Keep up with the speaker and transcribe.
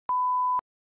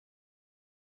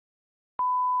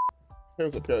Hey,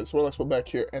 what's up guys, WhirlXbow back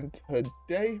here, and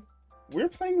today we're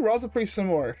playing Raza pretty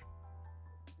similar.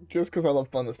 Just because I love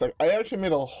playing this deck. I actually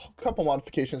made a couple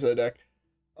modifications to the deck.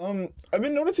 I've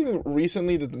been noticing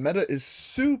recently that the meta is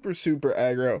super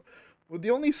aggro, with the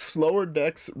only slower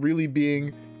decks really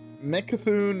being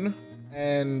Mecha'thun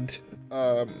and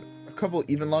a couple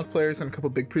Evenlock players and a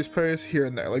couple Big Priest players here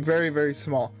and there, like very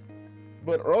small.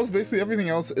 But or else basically everything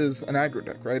else is an aggro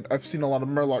deck, right? I've seen a lot of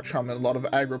Murloc Shaman, a lot of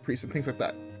aggro priests and things like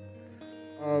that.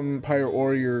 Pirate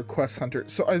Warrior, Quest Hunter.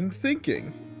 So I'm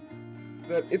thinking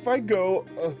that if I go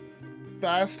a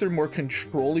faster, more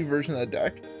control-y version of the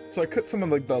deck, so I cut some of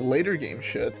like the later game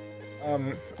shit.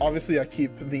 Obviously I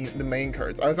keep the main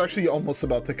cards. I was actually almost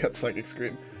about to cut Psychic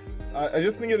Scream. I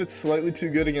just think that it's slightly too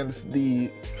good against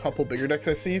the couple bigger decks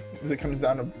I see. If it comes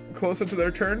down to closer to their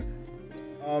turn,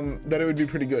 that it would be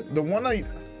pretty good. The one that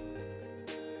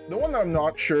I'm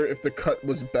not sure if the cut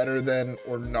was better than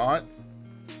or not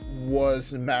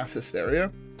was Mass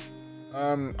Hysteria.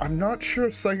 I'm not sure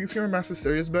if Psychic Scream or Mass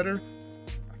Hysteria is better.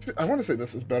 Actually, I want to say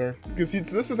this is better, because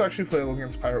this is actually playable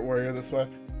against Pirate Warrior this way.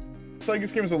 Psychic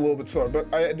Scream is a little bit slower,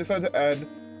 but I decided to add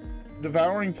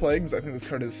Devouring Plague, because I think this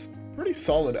card is pretty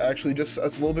solid, actually, just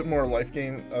as a little bit more life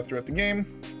gain throughout the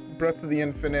game. Breath of the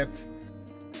Infinite,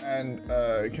 and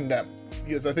Condemn,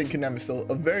 because I think Condemn is still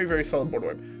a very solid board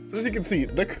wipe. So as you can see,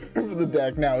 the curve of the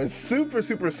deck now is super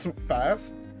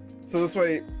fast, so this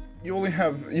way you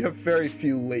have very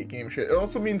few late game shit. It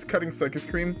also means cutting Psychic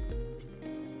Scream.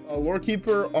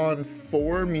 Lorekeeper on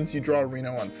 4 means you draw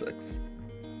Reno on 6.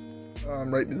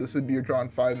 Right, because this would be your draw on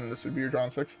 5 and this would be your draw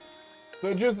on 6. So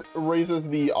it just raises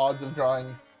the odds of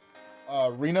drawing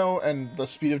Reno and the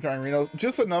speed of drawing Reno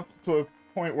just enough to a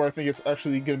point where I think it's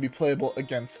actually going to be playable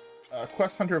against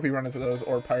Quest Hunter if we run into those,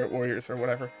 or Pirate Warriors or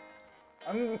whatever.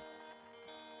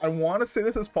 I want to say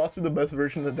this is possibly the best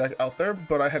version of the deck out there,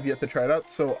 but I have yet to try it out,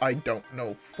 so I don't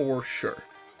know for sure.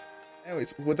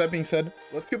 Anyways, with that being said,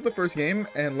 let's skip the first game,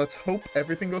 and let's hope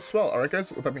everything goes well. Alright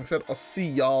guys, with that being said, I'll see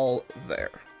y'all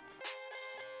there.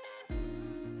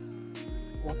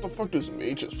 What the fuck does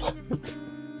Mages play?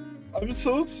 I'm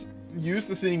so used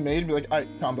to seeing Mage be like, alright,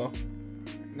 combo.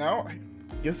 Now, I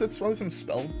guess it's probably some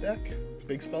spell deck?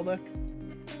 Big spell deck?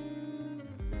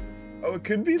 Oh, it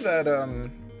could be that,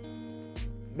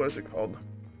 what is it called?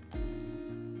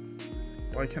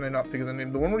 Why can I not think of the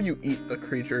name? The one where you eat the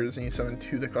creatures and you summon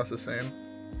 2 that cost the same.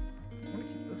 I want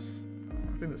to keep this.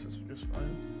 I think this is just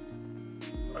fine.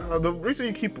 The reason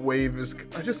you keep Wave is,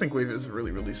 I just think Wave is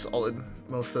really solid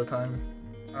most of the time.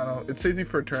 I don't know, it saves you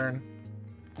for a turn,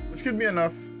 which could be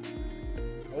enough.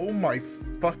 Oh my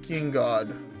fucking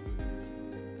god.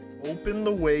 Open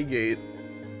the Waygate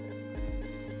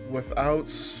without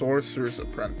Sorcerer's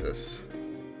Apprentice.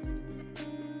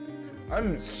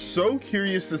 I'm so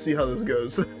curious to see how this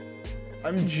goes.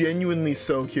 I'm genuinely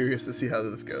so curious to see how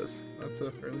this goes. That's a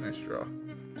fairly nice draw.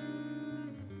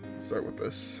 Let's start with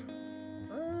this.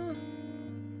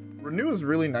 Renew is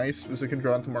really nice because it can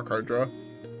draw into more card draw.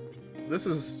 This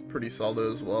is pretty solid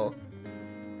as well.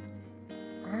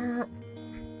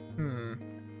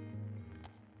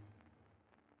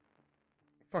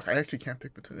 Fuck, I actually can't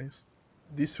pick between these.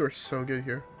 These two are so good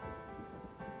here.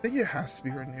 I think it has to be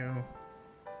Renew.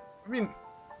 I mean,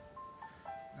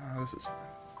 this is fine.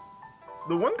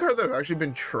 The one card that I've actually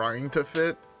been trying to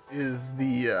fit is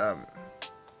the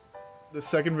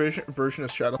second version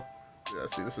of Shadow. Yeah,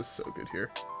 see, this is so good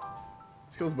here.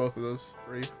 This kills both of those.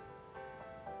 3.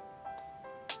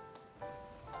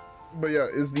 But yeah,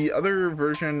 is the other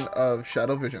version of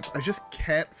Shadow Visions. I just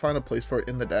can't find a place for it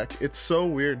in the deck. It's so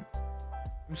weird.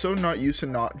 I'm so not used to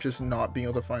not being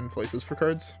able to find places for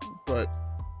cards, but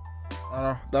I don't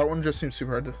know, that one just seems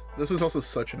super hard. This is also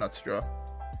such a nuts draw.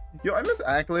 Yo, I miss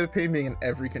Acolyte of Pain being in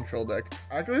every control deck.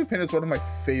 Acolyte of Pain is one of my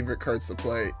favorite cards to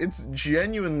play. It's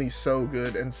genuinely so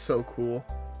good and so cool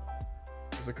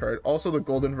as a card. Also, the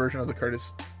golden version of the card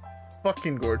is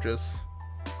fucking gorgeous.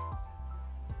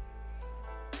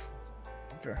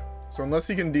 Okay, so unless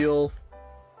he can deal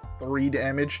 3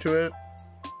 damage to it,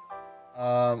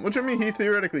 which I mean he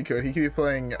theoretically could. He could be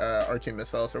playing Arcane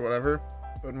Missiles or whatever,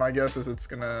 but my guess is it's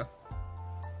gonna...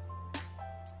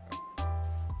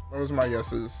 What was my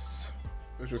guess is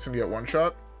it's just gonna get 1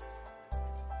 shot.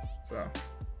 So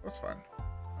that's fine.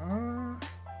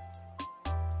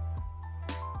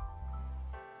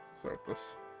 Start with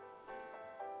this.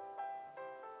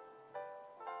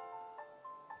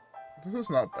 This is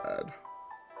not bad.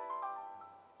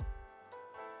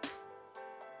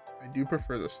 I do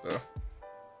prefer this though.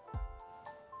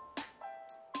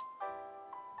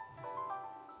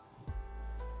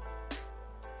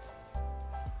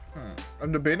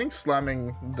 I'm debating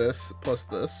slamming this plus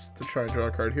this to try and draw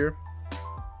a card here.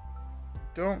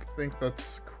 don't think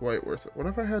that's quite worth it. What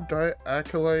if I had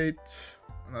Acolyte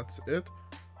and that's it?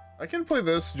 I can play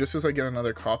this just as I get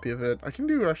another copy of it. I can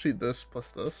do actually this,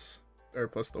 or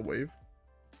plus the wave.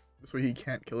 This way he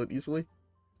can't kill it easily.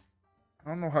 I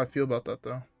don't know how I feel about that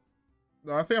though.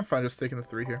 No, I think I'm fine just taking the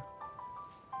 3 here.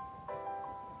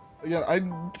 Again,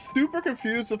 I'm super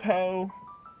confused of how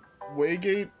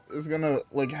Waygate is gonna,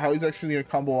 like, how he's actually gonna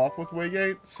combo off with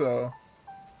Waygate, so.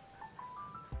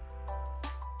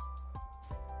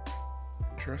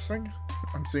 Interesting.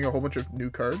 I'm seeing a whole bunch of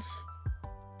new cards.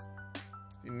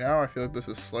 See, now I feel like this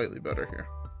is slightly better here.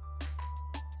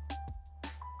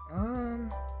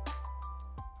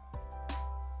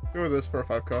 Go with this for a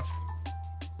 5 cost.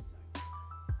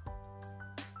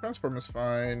 Transform is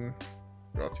fine.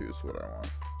 Draw 2 is what I want.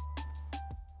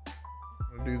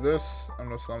 I'm gonna do this. I'm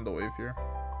gonna slam the wave here.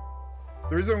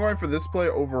 The reason I'm going for this play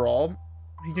overall,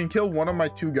 he can kill one of my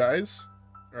 2 guys,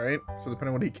 right? So depending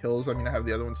on what he kills, I mean, I have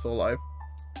the other one still alive.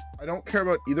 I don't care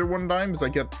about either one dying because I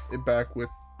get it back with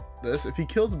this. If he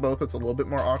kills both, it's a little bit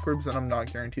more awkward because then I'm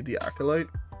not guaranteed the Acolyte.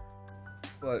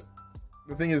 But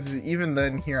the thing is, even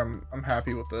then here, I'm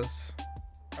happy with this.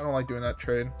 I don't like doing that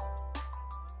trade.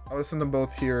 I would have sent them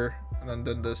both here and then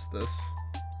done this.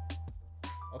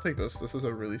 I'll take this. This is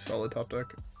a really solid top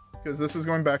deck. Because this is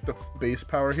going back to base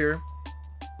power here.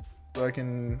 So I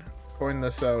can coin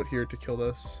this out here to kill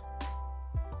this.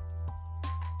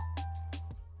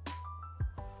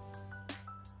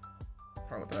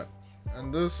 Fine with that.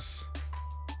 And this,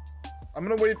 I'm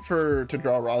gonna wait to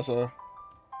draw Raza.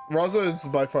 Raza is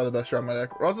by far the best draw in my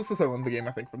deck. Raza says I win the game,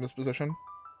 I think, from this position.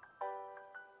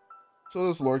 So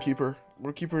does Lorekeeper.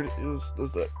 Lorekeeper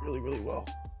does that really, really well.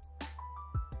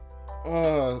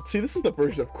 See, this is the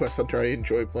version of Quest Hunter I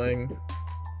enjoy playing.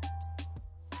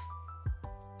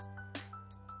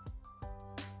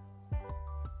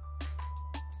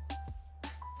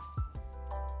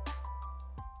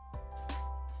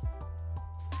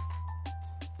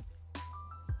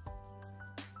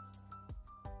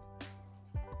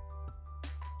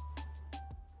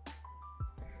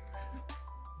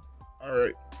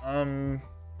 Alright,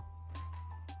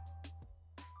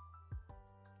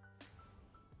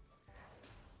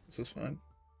 this is fine.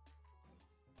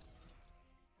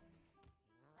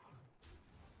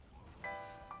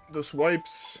 This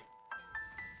wipes,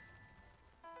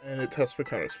 and it tests for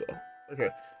counterspell. Okay,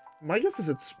 my guess is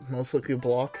it's most likely a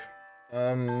block.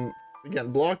 Again,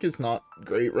 block is not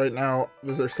great right now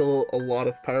because there's still a lot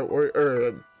of Pirate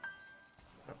Warrior.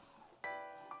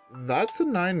 That's a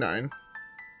 9/9.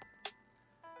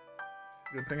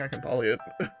 Good thing I can poly it.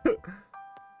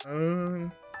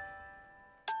 Man,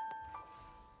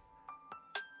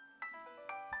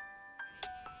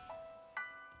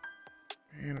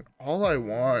 all I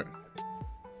want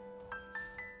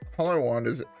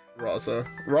is Raza.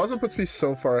 Raza puts me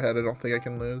so far ahead, I don't think I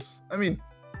can lose. I mean,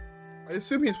 I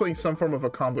assume he's playing some form of a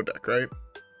combo deck, right?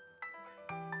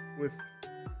 With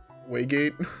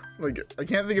Waygate. Like, I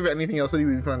can't think of anything else that he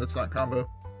would be playing that's not combo.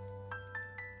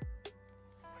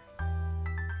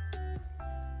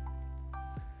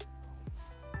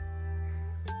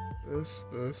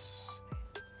 This.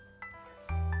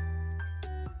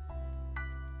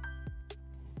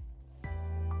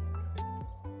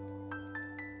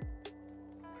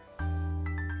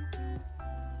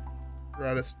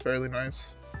 Rat is fairly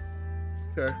nice.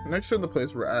 Okay, next turn to play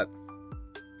is Rat.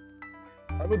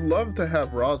 I would love to have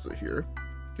Raza here,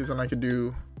 because then I could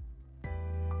do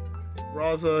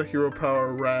Raza, Hero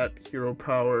Power, Rat, Hero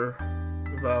Power,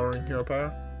 Devouring Hero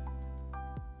Power,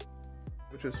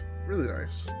 which is really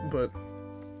nice, but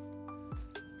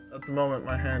at the moment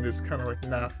my hand is kind of like,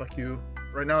 nah, fuck you.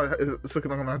 Right now it's looking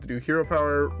like I'm gonna have to do Hero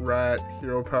Power, Rat,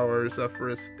 Hero Power,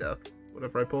 Zephrys, Death,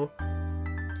 whatever I pull,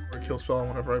 or Kill Spell on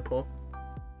whatever I pull.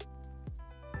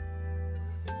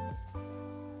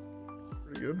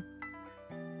 Pretty good.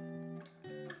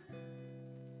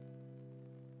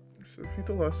 So if you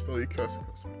the last spell you cast,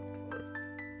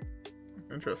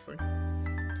 interesting.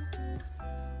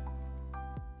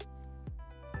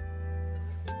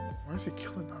 Why is he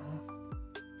killing that off?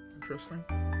 Interesting.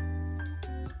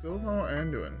 Still no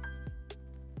Anduin.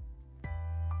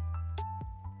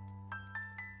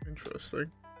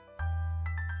 Interesting.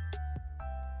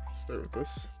 Start with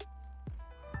this.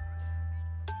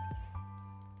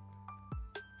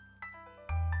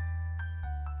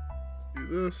 Let's do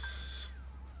this.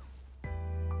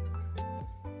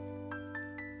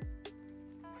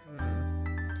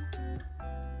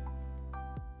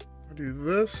 I'll do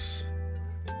this.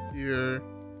 Here.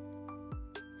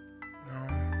 No.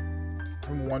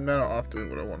 I'm 1 mana off doing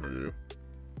what I want to do.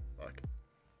 Fuck.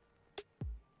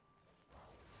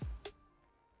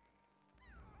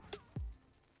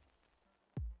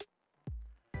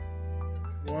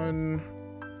 1,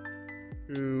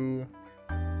 2,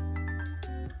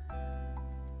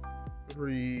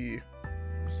 3.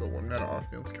 Still 1 mana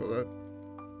off me. Let's kill that.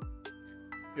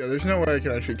 Yeah, there's no way I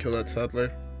can actually kill that, sadly.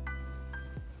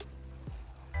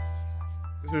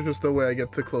 This is just the way I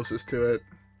get the closest to it.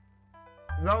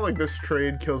 It's not like this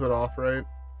trade kills it off, right?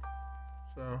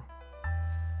 So,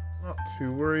 not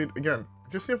too worried. Again,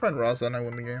 just need to find Raza and I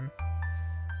win the game.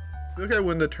 I feel like I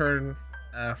win the turn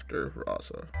after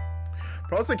Raza.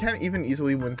 Plus, I can't even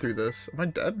easily win through this. Am I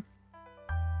dead?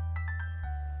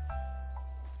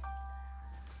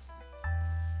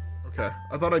 Okay,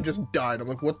 I thought I just died. I'm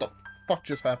like, what the fuck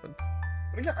just happened?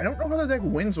 But again, I don't know how that deck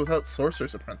wins without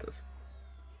Sorcerer's Apprentice.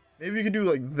 Maybe you could do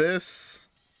like this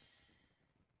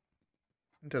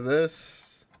into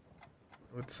this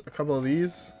with a couple of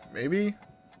these, maybe.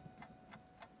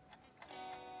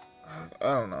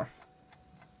 I don't know.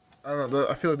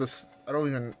 I feel like this. I don't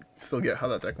even still get how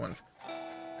that deck wins.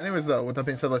 Anyways, though, with that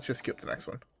being said, let's just skip to the next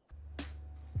one.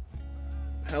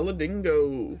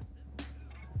 Paladingo.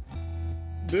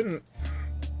 I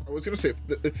was gonna say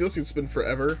it feels like it's been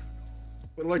forever,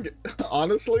 but like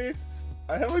honestly,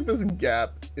 I have like this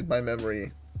gap in my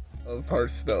memory of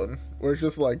Hearthstone where it's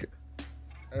just like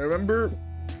I remember.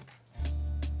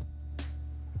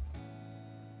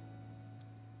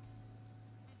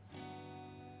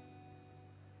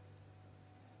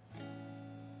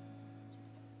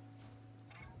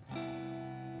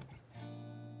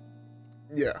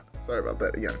 Yeah, sorry about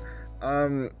that again.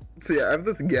 So yeah, I have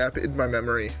this gap in my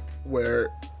memory where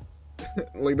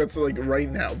like that's like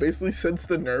right now, basically since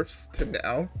the nerfs to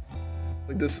now,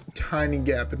 like this tiny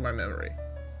gap in my memory.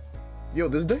 Yo,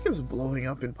 this deck is blowing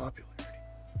up in popularity.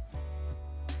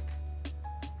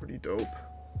 Pretty dope.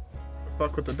 I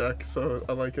fuck with the deck, so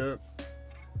I like it.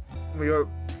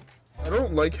 I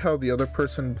don't like how the other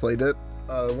person played it.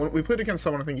 When we played against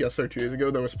someone, I think yesterday or 2 days ago,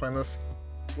 that was playing this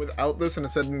without this and it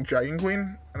said Dragon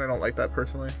Queen, and I don't like that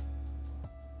personally.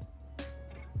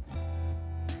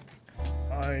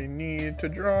 I need to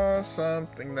draw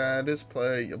something that is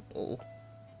playable.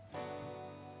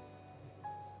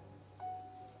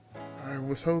 I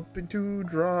was hoping to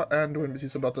draw Anduin because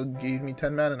he's about to give me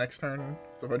 10 mana next turn.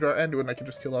 So if I draw Anduin, I can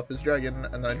just kill off his dragon,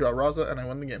 and then I draw Raza and I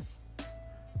win the game.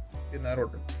 In that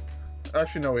order.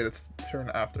 Actually, no, wait, it's turn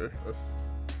after this.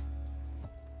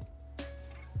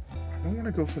 I don't want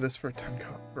to go for this for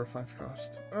a 5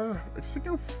 cost. I guess I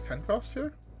can go for 10 cost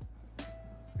here.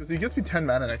 Because he gives me 10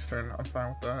 mana next turn, I'm fine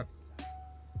with that.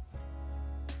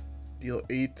 Deal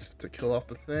 8 to kill off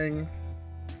the thing.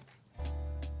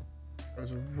 I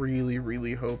was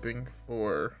really hoping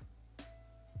for...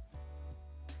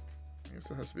 I guess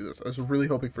it has to be this. I was really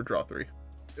hoping for draw 3.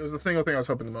 It was the single thing I was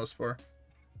hoping the most for.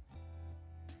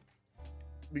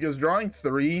 Because drawing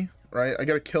 3, right, I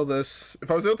gotta kill this.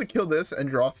 If I was able to kill this and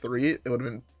draw 3, it would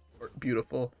have been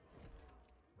beautiful.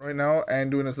 Right now,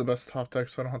 Anduin is the best top deck,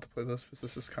 so I don't have to play this, because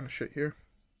this is kind of shit here.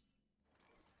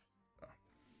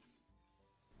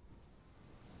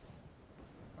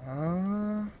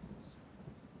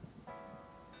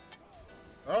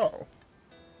 Oh.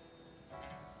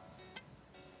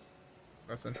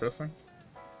 That's interesting.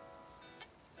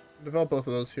 Develop both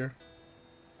of those here.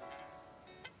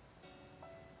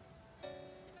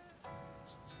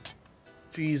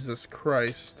 Jesus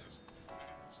Christ.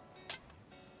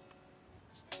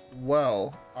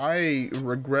 Well, I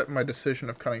regret my decision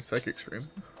of cutting Psychic Stream.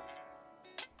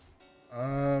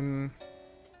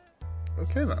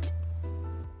 Okay then.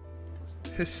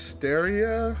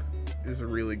 Hysteria is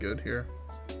really good here.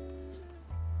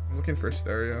 I'm looking for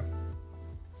Hysteria.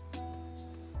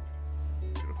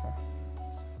 Beautiful.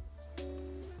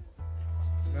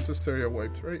 That's Hysteria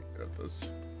wipes, right? Yeah, it does.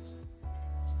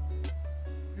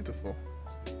 Beautiful.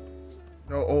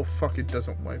 No, oh fuck, it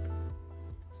doesn't wipe.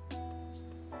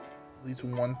 Leaves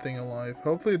one thing alive.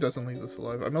 Hopefully it doesn't leave this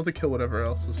alive. I'm able to kill whatever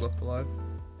else is left alive.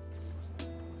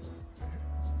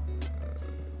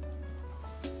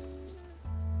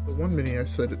 The one mini I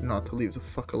said it not to leave the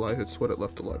fuck alive, it's what it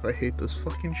left alive. I hate this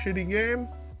fucking shitty game.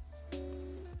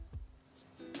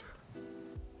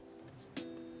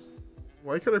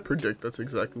 Why could I predict that's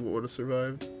exactly what would have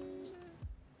survived?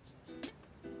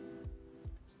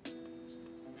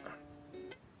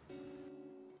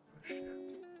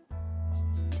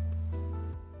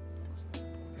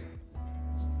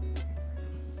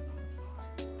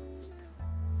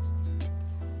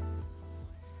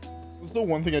 The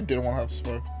one thing I didn't want to have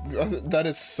Swift. That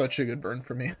is such a good burn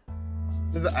for me.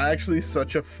 This is actually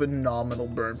such a phenomenal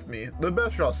burn for me. The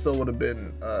best draw still would have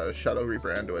been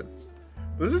Shadowreaper Anduin.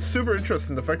 But this is super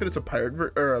interesting. The fact that it's a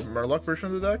pirate or a Murloc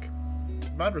version of the deck.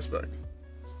 Mad respect.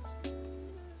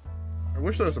 I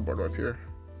wish there was a board wipe here.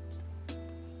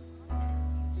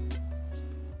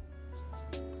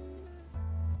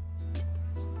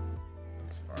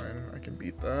 can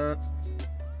beat that.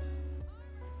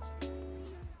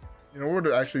 You know what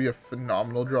would actually be a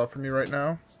phenomenal draw for me right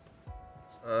now?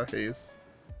 Haze.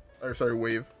 Or sorry,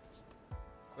 Wave.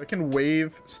 I can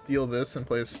Wave, steal this, and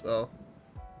play a spell.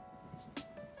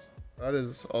 That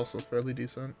is also fairly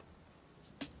decent.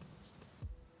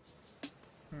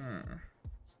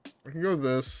 We can go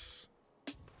this.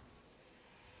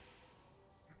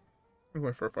 I'm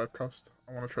going for a 5 cost.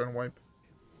 I want to try and wipe.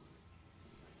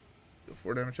 Deal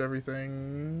 4 damage to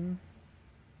everything.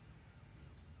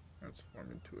 Transform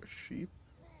into a sheep.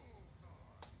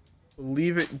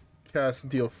 Leave it cast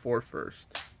deal 4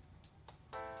 first.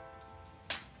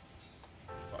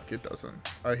 Fuck, it doesn't.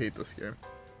 I hate this game.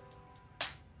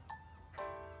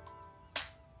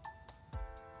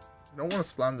 I don't want to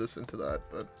slam this into that,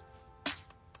 but...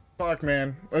 Fuck,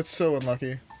 man. That's so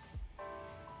unlucky.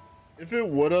 If it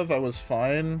would've, I was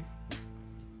fine.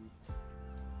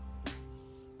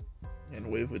 And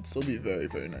Wave would still be very,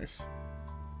 very nice.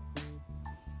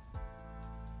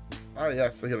 Ah,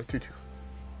 yes, I got a 2-2.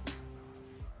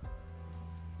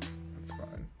 That's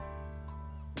fine.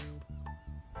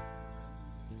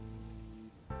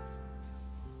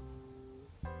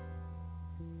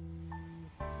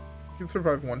 You can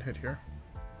survive 1 hit here.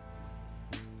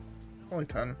 Only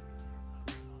 10.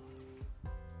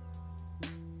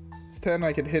 It's 10,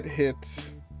 I could hit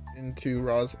into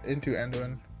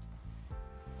Anduin.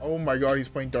 Oh my god, he's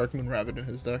playing Dark Moon Rabbit in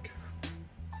his deck.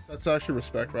 That's actually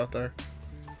respect right there.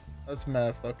 That's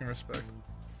mad fucking respect.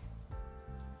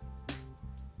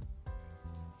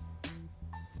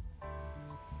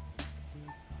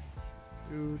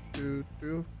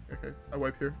 Okay, I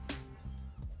wipe here.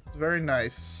 It's very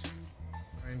nice.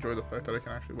 I enjoy the fact that I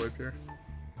can actually wipe here.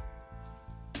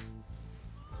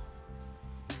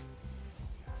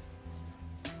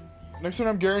 Next turn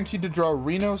I'm guaranteed to draw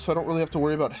Reno, so I don't really have to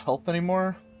worry about health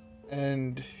anymore.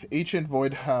 And Ancient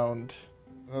Voidhound.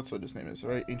 That's what his name is,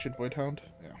 right? Ancient Voidhound?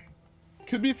 Yeah.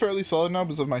 Could be fairly solid now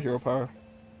because of my hero power.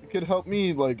 It could help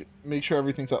me, like, make sure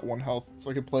everything's at 1 health.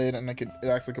 So I could play it and it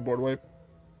acts like a board wipe.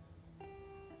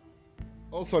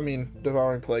 Also, I mean,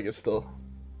 Devouring Plague is still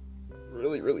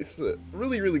really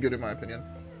good in my opinion.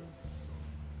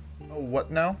 Oh, what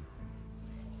now?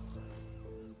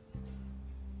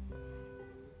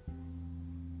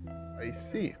 I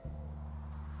see.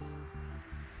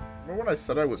 Remember when I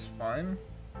said I was fine?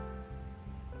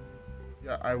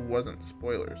 Yeah, I wasn't.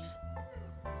 Spoilers.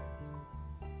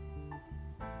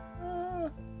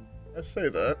 I say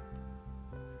that.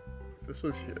 If this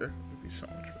was here, it would be so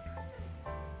much better.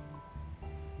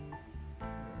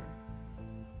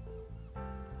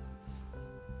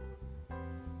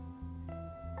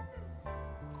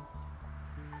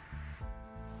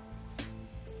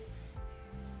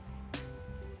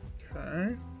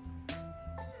 Okay.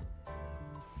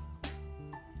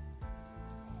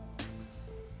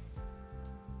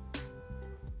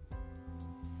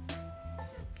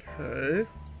 Okay.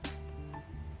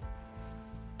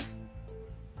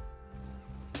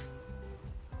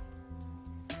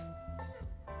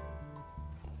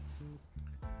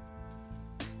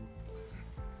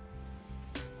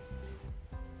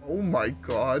 Oh my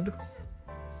god.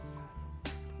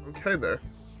 Okay there.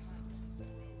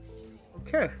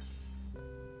 Okay.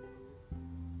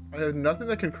 I have nothing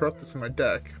that can corrupt this in my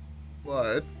deck,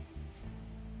 but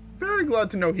very glad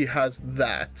to know he has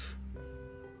that.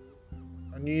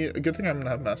 I need a good thing I'm gonna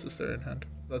have Mass Hysteria in hand.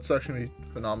 That's actually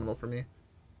phenomenal for me.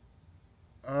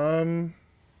 Okay.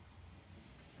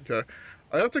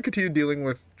 I have to continue dealing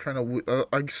with trying to...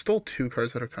 I stole 2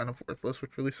 cards that are kind of worthless,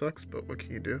 which really sucks, but what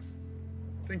can you do?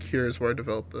 I think here is where I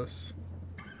developed this.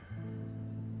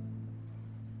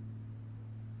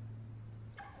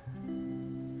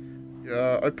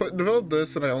 Yeah, I developed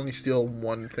this and I only steal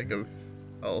 1 thing of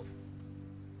health.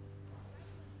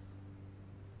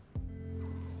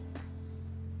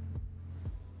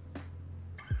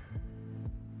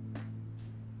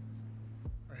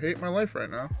 I hate my life right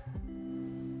now.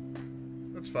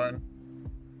 That's fine.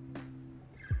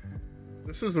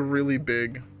 This is a really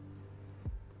big...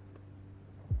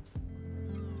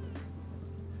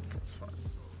 That's fine.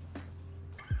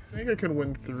 I think I can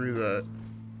win through that.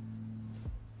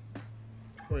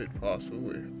 Quite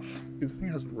possibly. This thing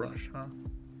has rush, huh?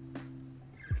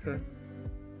 Okay.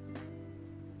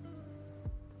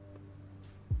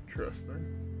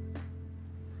 Interesting.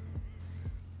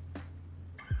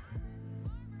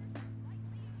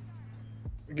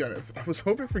 Again, I was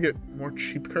hoping for get more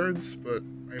cheap cards, but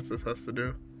I guess this has to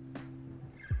do.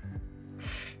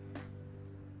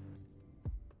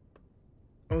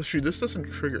 Oh shoot, this doesn't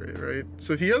trigger it, right?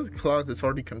 So if he has clouds, it's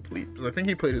already complete. Because I think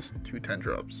he played his 2 10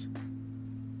 drops.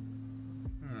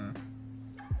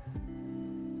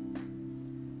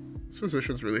 This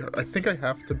position's really hard. I think I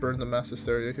have to burn the Mass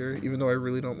Hysteria here, even though I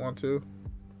really don't want to.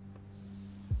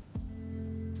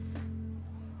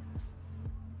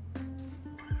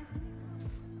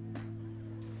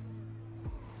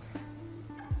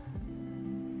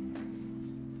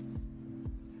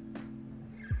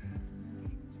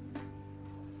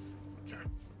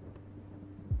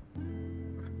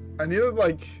 I need to,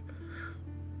 like...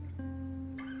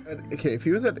 Okay, if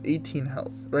he was at 18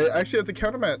 health, right? Actually, I have to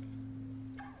count him at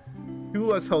 2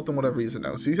 less health than whatever he's at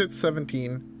now. So he's at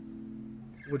 17,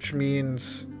 which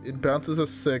means it bounces a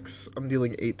 6. I'm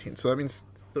dealing 18, so that means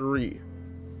 3.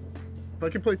 If I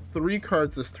can play 3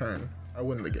 cards this turn, I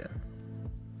win the game.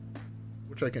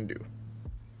 Which I can do.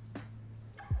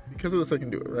 Because of this, I can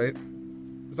do it, right?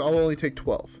 Because I'll only take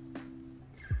 12.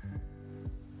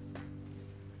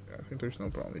 I think there's no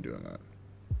problem me doing that.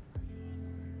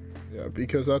 Yeah,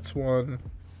 because that's one.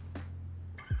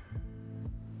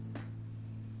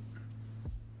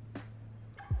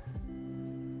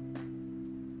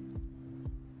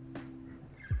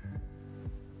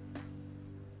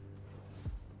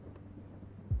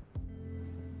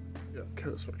 Yeah, okay,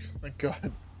 this works. Thank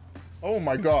God. Oh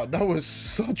my God, that was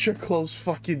such a close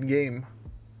fucking game.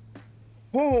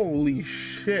 Holy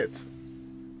shit.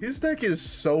 His deck is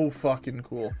so fucking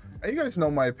cool. You guys know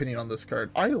my opinion on this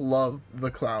card. I love the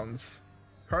Clowns.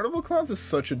 Carnival Clowns is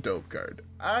such a dope card.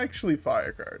 Actually,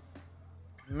 fire card.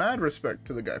 Mad respect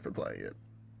to the guy for playing it.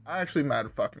 Actually,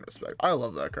 mad fucking respect. I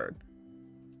love that card.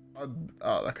 Oh,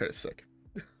 that card is sick.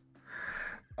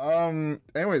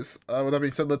 Anyways, with that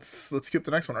being said, let's queue up the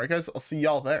next one. Alright, guys? I'll see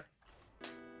y'all there.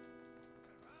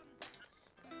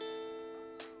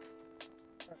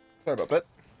 Sorry about that.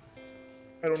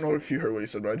 I don't know if you heard what he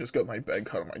said, but I just got my bag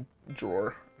cut out of my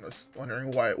drawer. I was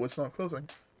wondering why it was not closing.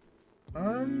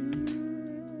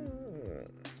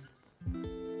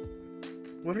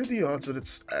 What are the odds that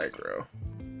it's aggro?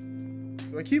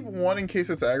 Do I keep 1 in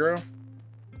case it's aggro?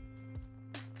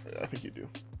 Yeah, I think you do.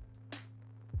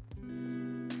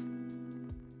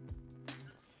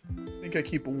 I think I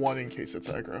keep 1 in case it's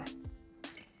aggro.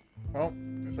 Well,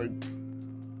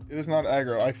 it is not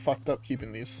aggro. I fucked up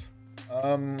keeping these.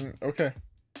 Okay.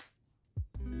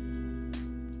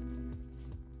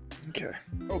 Okay.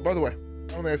 Oh, by the way, I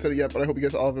don't think I said it yet, but I hope you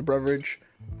guys all have a beverage.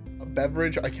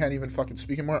 I can't even fucking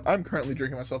speak anymore. I'm currently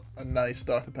drinking myself a nice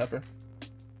Dr. Pepper.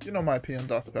 You know my opinion on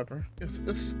Dr. Pepper.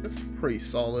 It's pretty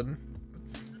solid.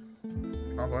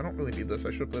 Combo. I don't really need this.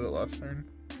 I should have played it last turn.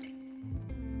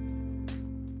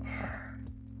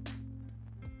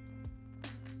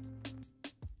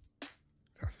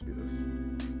 It has to be this.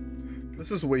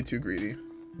 This is way too greedy.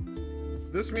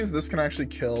 This means this can actually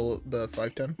kill the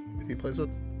 5/10 if he plays it.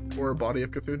 Or a Body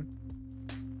of Cthulhu.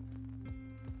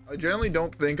 I generally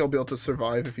don't think I'll be able to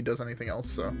survive if he does anything else,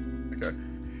 so... Okay.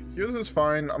 Here's is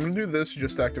fine. I'm gonna do this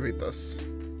just to activate this.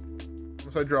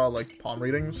 Unless I draw, like, palm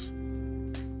readings.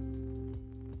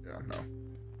 Yeah, no.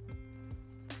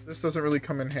 This doesn't really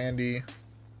come in handy.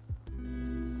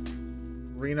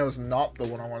 Reno's not the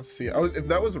one I want to see. If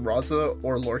that was Raza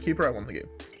or Lorekeeper, I won the game.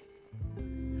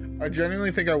 I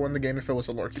genuinely think I won the game if it was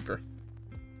a Lorekeeper.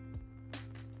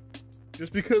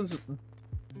 Just because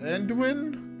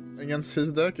Anduin against his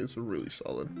deck is really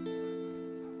solid.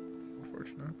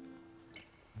 Unfortunate.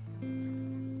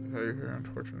 Very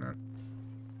unfortunate.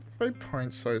 If I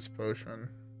pint-sized potion,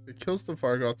 it kills the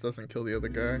Vargoth, doesn't kill the other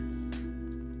guy.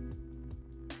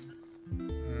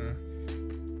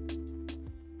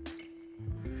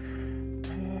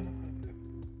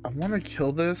 I want to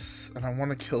kill this, and I want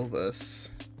to kill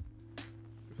this.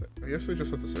 I guess I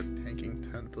just have to start tanking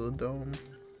 10 to the dome.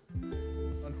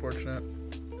 Unfortunate.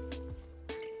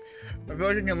 I feel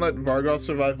like I can let Vargoth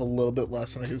survive a little bit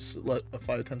less than I can let a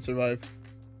 5/10 survive.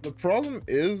 The problem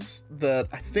is that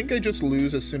I think I just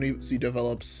lose as soon as he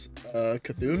develops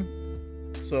Cthulhu.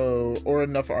 So, or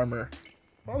enough armor.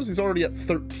 The problem is he's already at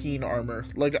 13 armor.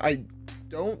 Like, I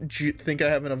don't think I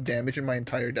have enough damage in my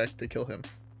entire deck to kill him.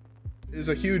 It is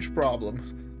a huge problem.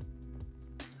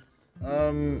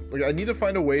 Like, I need to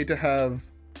find a way to have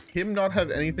him not have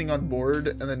anything on board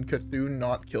and then Cthulhu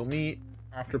not kill me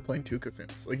after playing 2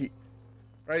 Cthulhus. Like,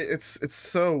 right? It's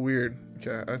so weird.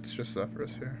 Okay, it's just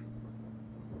Zephrys here.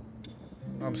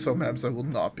 I'm so mad because I will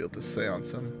not be able to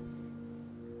Seance him.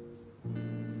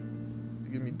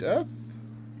 You give me death?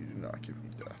 You do not give me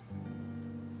death.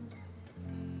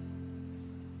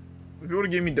 If you would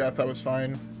have given me death, that was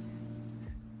fine.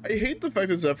 I hate the fact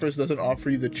that Zephrys doesn't offer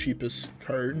you the cheapest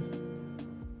card.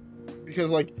 Because,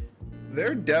 like,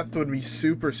 their death would be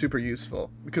super, super useful.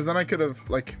 Because then I could have,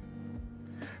 like...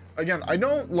 Again, I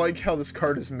don't like how this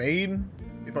card is made,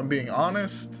 if I'm being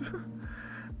honest.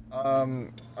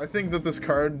 I think that this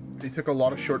card, they took a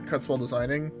lot of shortcuts while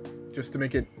designing, just to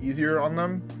make it easier on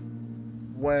them,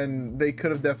 when they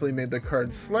could have definitely made the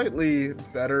card slightly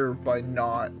better by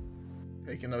not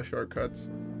taking those shortcuts,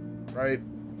 right?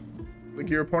 Like,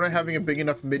 your opponent having a big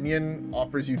enough minion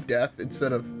offers you death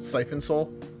instead of Siphon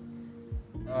Soul.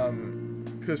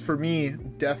 Because for me,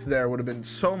 death there would have been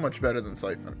so much better than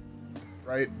Siphon,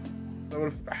 right? I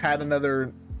would have had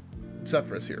another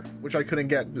Zephrys here, which I couldn't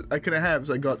get. I couldn't have,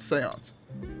 so I got Seance,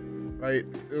 right?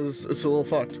 It's a little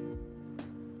fucked.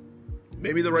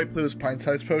 Maybe the right play was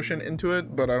Pint-Sized Potion into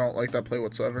it, but I don't like that play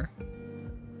whatsoever.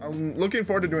 I'm looking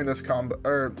forward to doing this combo,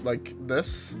 or like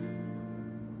this.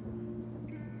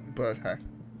 But hey.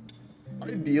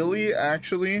 Ideally,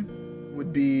 actually,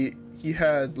 would be he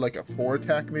had like a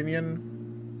 4-attack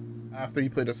minion after he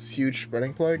played a huge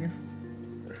Spreading Plague.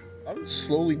 I'm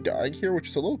slowly dying here, which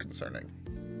is a little concerning.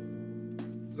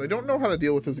 I don't know how to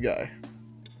deal with this guy.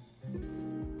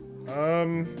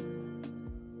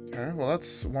 Okay, well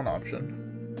that's one option.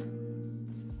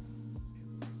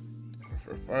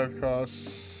 For 5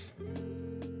 costs.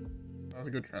 That's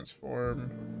a good transform.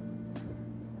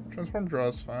 Transform draw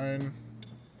is fine.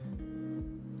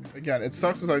 Again, it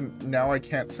sucks as now I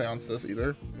can't Seance this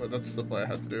either, but that's the play I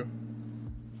had to do.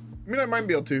 I mean, I might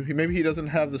be able to. Maybe he doesn't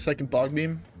have the second Bog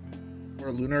Beam or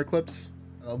a Lunar Eclipse,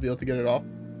 and I'll be able to get it off.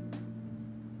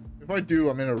 If I do,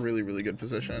 I'm in a really, really good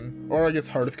position. Or I guess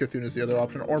Heart of Cthulhu is the other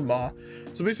option, or Ma.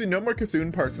 So basically, no more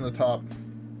Cthulhu parts in the top.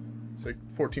 It's like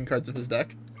 14 cards of his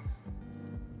deck.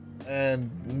 And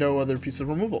no other piece of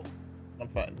removal. I'm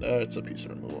fine. It's a piece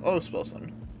of removal. Oh, Spell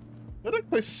Summon. That deck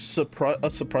plays a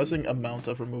surprising amount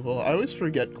of removal. I always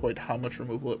forget quite how much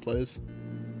removal it plays.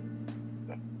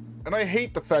 And I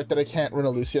hate the fact that I can't run a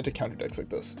Lucia to counter decks like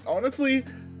this. Honestly,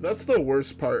 that's the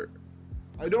worst part.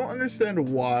 I don't understand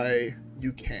why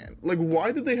you can. Like,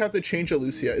 why did they have to change a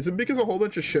Lucia? Is it because a whole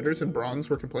bunch of shitters in bronze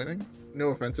were complaining? No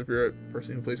offense if you're a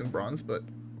person who plays in bronze, but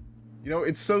you know,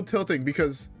 it's so tilting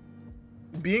because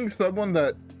being someone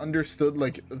that understood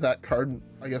like that card,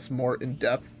 I guess, more in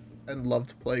depth and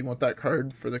loved playing with that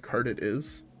card for the card it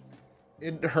is,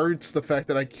 it hurts the fact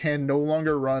that I can no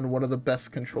longer run one of the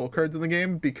best control cards in the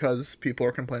game because people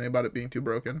are complaining about it being too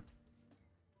broken.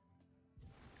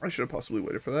 I should have possibly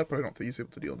waited for that, but I don't think he's able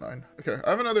to deal 9. Okay,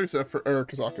 I have another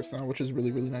Kazakus now, which is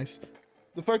really, really nice.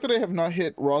 The fact that I have not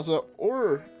hit Raza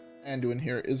or Anduin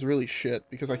here is really shit,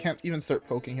 because I can't even start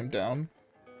poking him down.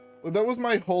 Like, that was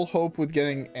my whole hope with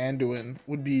getting Anduin,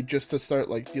 would be just to start,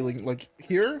 like, dealing, like,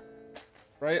 here,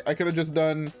 right? I could have just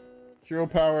done Hero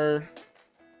Power.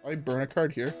 I burn a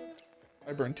card here.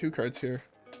 I burn 2 cards here.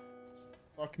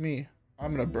 Fuck me.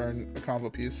 I'm gonna burn a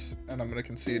combo piece, and I'm gonna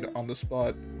concede on the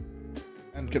spot.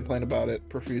 And complain about it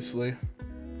profusely.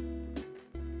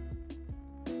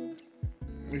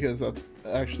 Because that's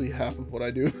actually half of what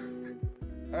I do.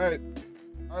 Alright.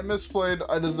 I misplayed.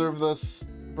 I deserve this.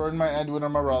 Burn my Anduin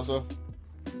on my Raza.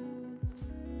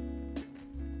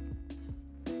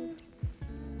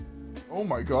 Oh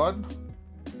my god.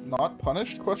 Not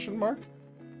punished? Question mark?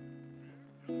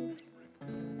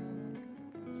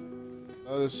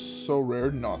 That is so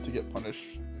rare not to get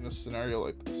punished in a scenario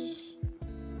like this.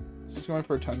 It's going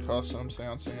for a 10 cost and I'm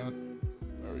seancing it.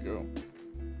 There we go.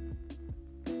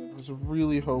 I was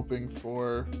really hoping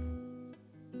for...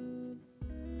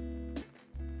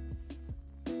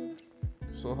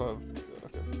 Still have...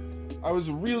 Okay. I was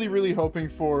really, really hoping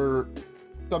for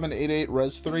summon 8/8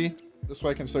 res 3. This way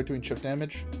I can start doing chip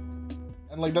damage.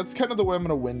 And like, that's kind of the way I'm going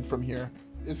to win from here.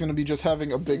 Is going to be just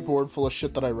having a big board full of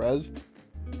shit that I resed.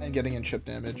 And getting in chip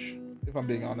damage. If I'm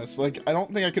being honest. Like, I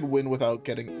don't think I could win without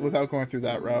going through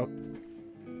that route.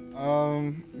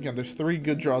 Again, there's 3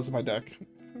 good draws in my deck.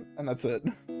 And that's it.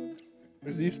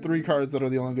 There's these 3 cards that are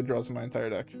the only good draws in my entire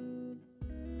deck.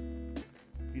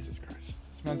 Jesus Christ.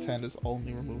 This man's hand is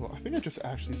only removal. I think I just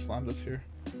actually slammed this here.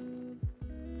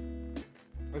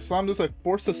 I slammed this, I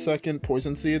forced a second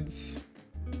Poison Seeds.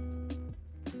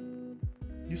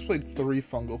 He's played 3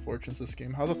 Fungal Fortunes this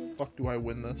game. How the fuck do I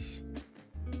win this?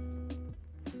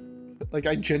 Like,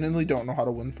 I genuinely don't know how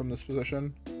to win from this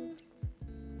position.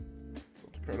 It's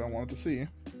not the card I wanted to see.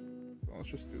 So let's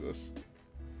just do this.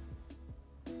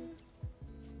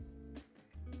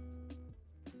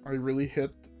 I really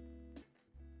hit...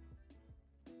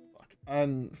 Fuck.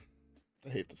 And I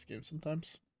hate this game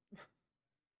sometimes.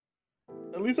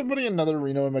 At least I'm putting another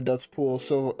Reno in my death pool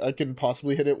so I can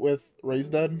possibly hit it with Raise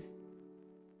Dead.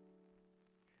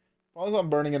 Probably I'm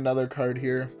burning another card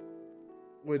here.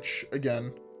 Which,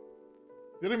 again...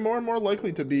 getting more and more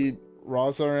likely to be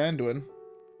Raza or Anduin.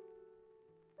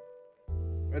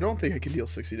 I don't think I can deal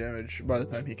 60 damage by the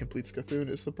time he completes Cthulhu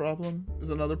is the problem. Is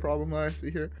another problem that I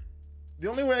see here. The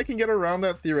only way I can get around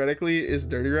that theoretically is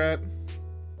Dirty Rat.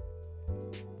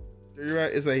 Dirty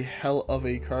Rat is a hell of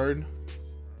a card.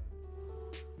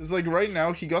 It's like right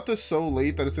now he got this so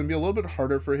late that it's gonna be a little bit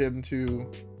harder for him to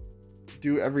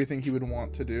do everything he would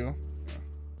want to do.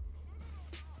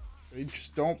 Okay,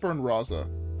 just don't burn Raza.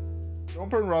 Don't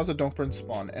burn Raza, don't burn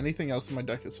Spawn. Anything else in my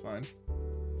deck is fine.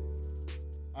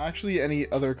 Actually,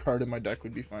 any other card in my deck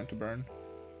would be fine to burn.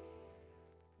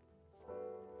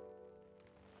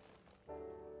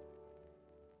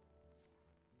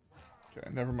 Okay,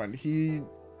 never mind.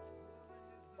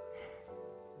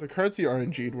 The cards he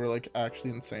RNG'd were like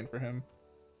actually insane for him.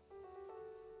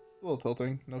 A little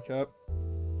tilting, no cap.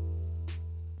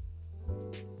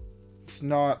 It's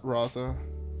not Raza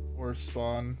or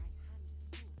Spawn.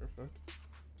 Perfect.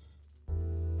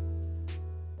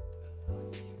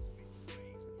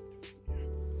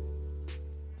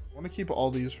 I want to keep all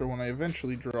these for when I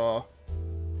eventually draw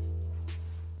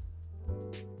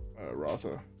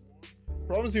Raza.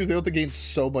 Problem is he was able to gain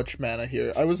so much mana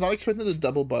here. I was not expecting the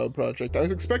double bio project. I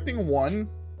was expecting one,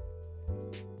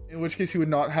 in which case he would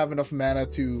not have enough mana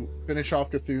to finish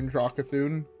off Cthulhu, draw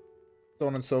Cthulhu, so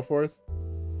on and so forth.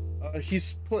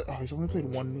 He's only played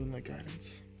one Moonlight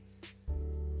Guidance.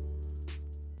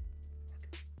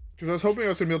 Because I was hoping I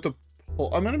was gonna be able to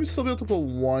pull. I'm gonna still be able to pull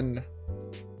one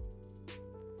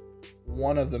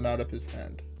of them out of his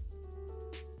hand.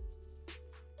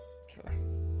 Okay.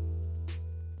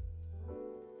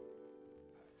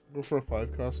 Go for a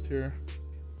 5 cost here.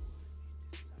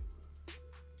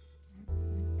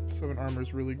 7 armor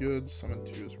is really good. Summon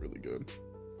 2 is really good.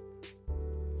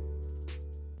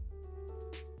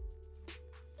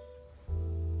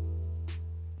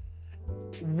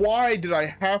 Why did I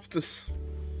have to?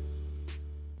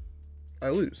 I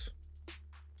lose.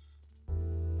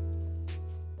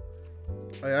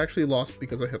 I actually lost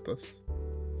because I hit this.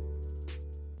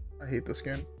 I hate this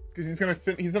game because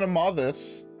he's gonna maw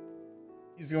this.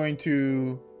 He's going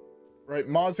to, right?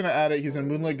 Ma's gonna add it. He's gonna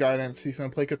Moonlight Guidance. He's gonna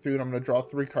play Cthulhu. I'm gonna draw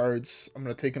 3 cards. I'm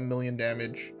gonna take 1,000,000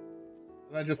 damage,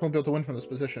 and I just won't be able to win from this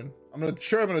position. I'm gonna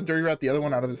Dirty Rat the other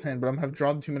one out of his hand, but I'm gonna have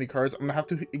drawn too many cards. I'm gonna have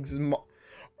to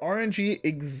RNG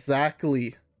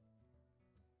exactly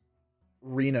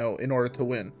Reno in order to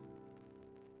win.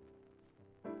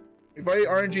 If I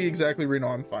RNG exactly Reno,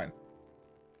 I'm fine.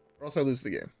 Or else I lose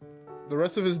the game. The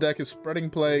rest of his deck is Spreading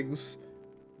Plagues,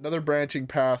 another Branching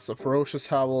Pass, a Ferocious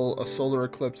Howl, a Solar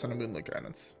Eclipse, and a Moonlight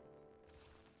Guidance.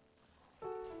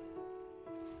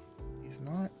 He's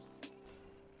not...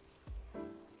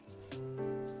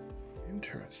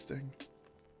 Interesting.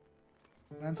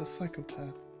 Man's a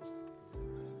psychopath.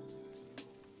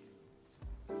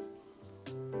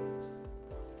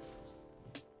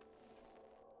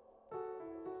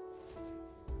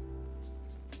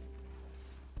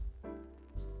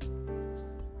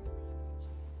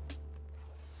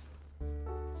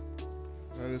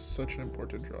 That is such an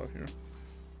important draw here.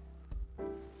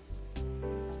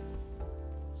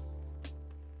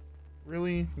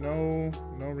 Really? No,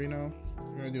 Reno.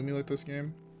 You're gonna do me like this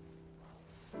game?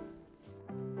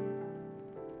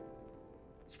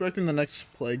 Expecting the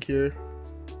next Plague here.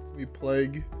 We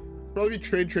Plague. Probably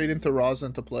trade into Raza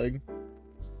into Plague.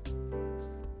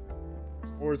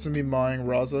 Or it's gonna be Mawing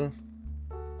Raza.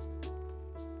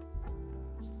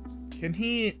 Can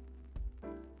he...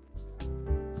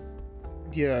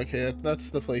 Yeah, okay, that's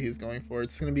the play he's going for.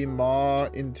 It's gonna be Maw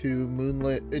into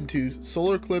Moonlit, into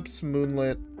Solar Eclipse,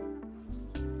 Moonlit.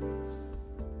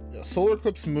 Yeah, Solar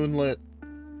Eclipse, Moonlit,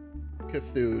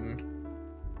 Cthulhu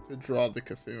to draw the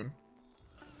Cthulhu.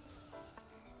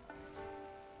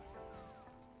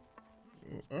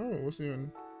 Oh, it wasn't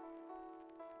even.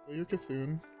 Play your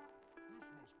Cthulhu.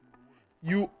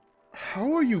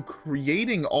 How are you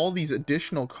creating all these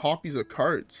additional copies of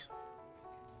cards?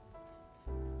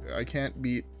 I can't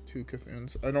beat 2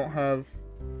 Cthulhu's. I don't have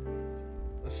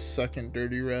a second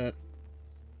Dirty Rat.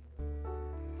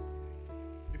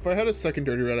 If I had a second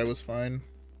Dirty Rat, I was fine.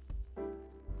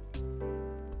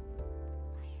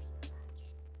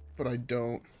 But I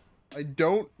don't. I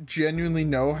don't genuinely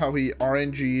know how he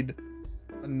RNG'd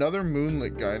another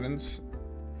Moonlit Guidance.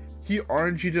 He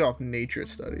RNG'd it off Nature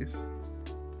Studies.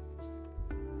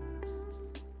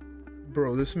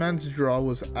 Bro, this man's draw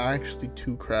was actually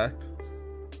too cracked.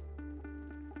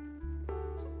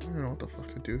 I don't know what the fuck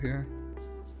to do here.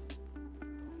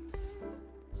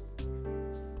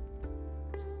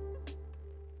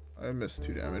 I missed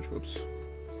 2 damage, whoops.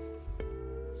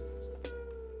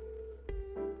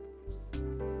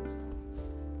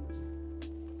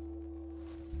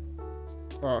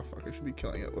 Oh fuck, I should be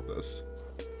killing it with this.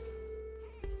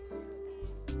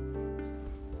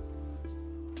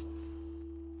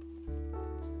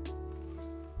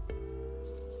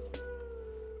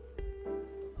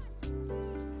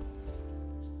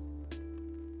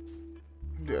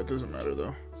 Yeah, it doesn't matter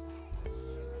though.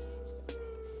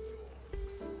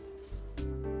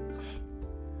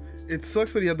 It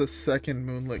sucks that he had the second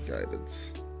Moonlit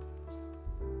Guidance.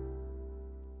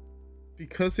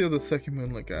 Because he had the second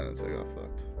Moonlit Guidance, I got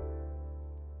fucked.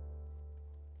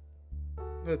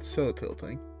 That's so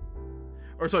tilting.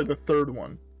 Or sorry, the third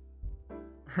one.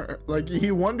 Like,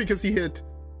 he won because he hit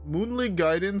Moonlit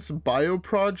Guidance, Bio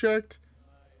Project,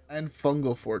 and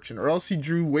Fungal Fortune. Or else he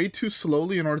drew way too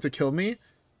slowly in order to kill me.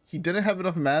 He didn't have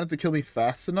enough mana to kill me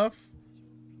fast enough.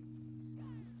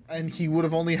 And he would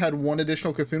have only had one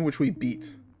additional Cthulhu, which we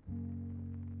beat.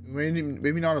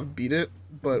 Maybe not have beat it,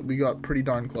 but we got pretty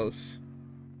darn close.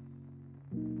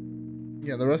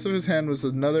 Yeah, the rest of his hand was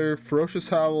another Ferocious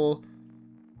Howl,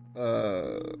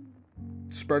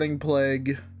 Spreading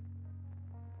Plague,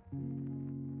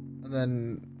 and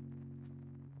then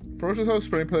Ferocious Howl,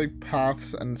 Spreading Plague,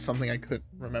 Paths, and something I couldn't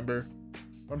remember.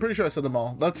 I'm pretty sure I said them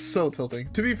all. That's so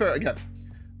tilting. To be fair, again,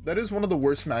 that is one of the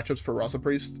worst matchups for Raza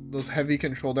Priest. Those heavy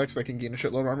control decks that can gain a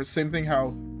shitload of armor. Same thing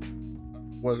how,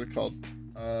 what is it called?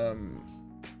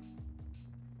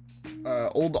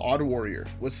 Old Odd Warrior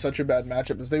was such a bad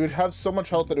matchup, as they would have so much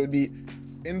health that it would be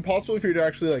impossible for you to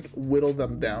actually like whittle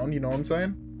them down, you know what I'm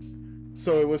saying?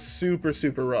 So it was super,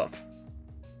 super rough.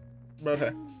 But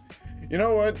hey, you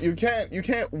know what? You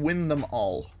can't win them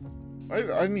all.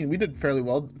 I mean, we did fairly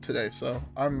well today, so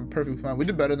I'm perfectly fine. We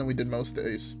did better than we did most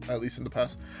days, at least in the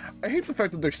past. I hate the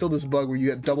fact that there's still this bug where you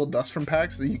get double dust from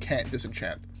packs that you can't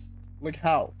disenchant. Like,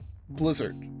 how?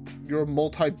 Blizzard, you're a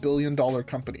multi-billion-dollar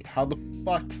company. How the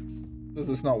fuck does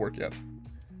this not work yet?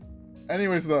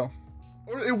 Anyways, though,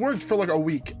 it worked for like a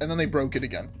week, and then they broke it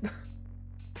again.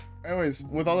 Anyways,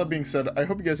 with all that being said, I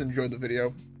hope you guys enjoyed the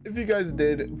video. If you guys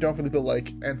did, don't forget to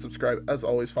like and subscribe. As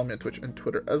always, follow me on Twitch and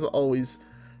Twitter. As always,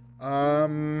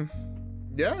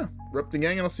 yeah, rep the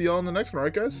gang, and I'll see y'all in the next one,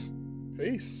 alright guys?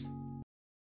 Peace.